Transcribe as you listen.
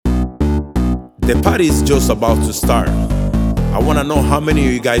The party is just about to start. I wanna know how many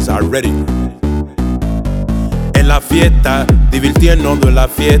of you guys are ready. En la fiesta, divirtiéndonos en la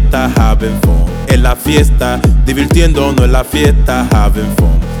fiesta, having fun. En la fiesta, divirtiéndonos en la fiesta, having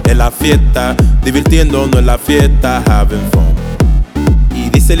fun. En la fiesta, divirtiéndonos en la fiesta, having fun. Y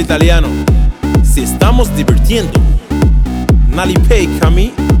dice el italiano, si estamos divirtiendo, Nali pay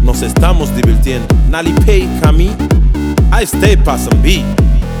kami, nos estamos divirtiendo. Nali pay kami, I stay pasan B.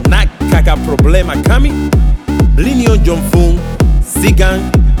 Na caga problema kami, Blinio John Fun, sigan,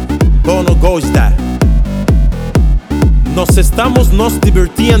 bono goista. Nos estamos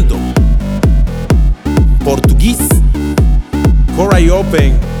divirtiendo. Portugués, Korai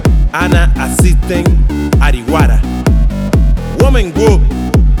Open, Ana Asisten, Ariwara. Woman Group,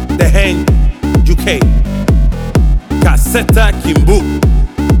 The Hand, UK. Caseta Kimbu,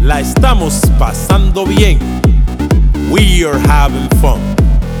 la estamos pasando bien. We are having fun.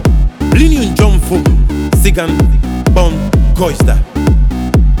 Blinio John Fun, sigan, bon coista.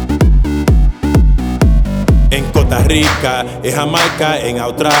 En Costa Rica, en Jamaica, en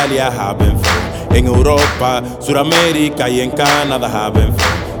Australia, having fun. En Europa, Suramérica y en Canadá, having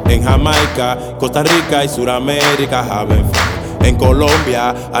fun. En Jamaica, Costa Rica y Suramérica, having fun. En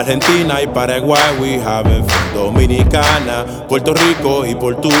Colombia, Argentina y Paraguay, we having fun. Dominicana, Puerto Rico y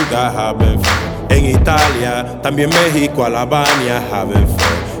Portugal, having fun. En Italia, también México, Albania, having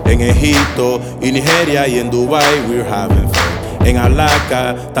fun. En Egipto y Nigeria y en Dubai, we're having fun. En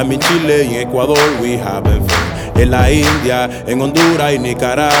Alaska, también Chile y en Ecuador, we having fun. En la India, en Honduras y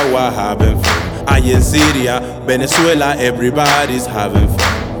Nicaragua, having fun. Allí en Siria, Venezuela, everybody's having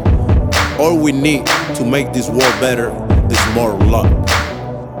fun. All we need to make this world better is more love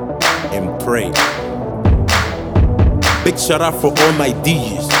and pray. Big shout out for all my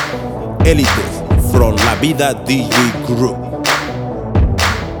DJs, élites from La Vida DJ Group.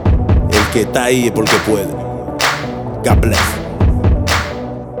 El que está ahí es porque puede. God bless.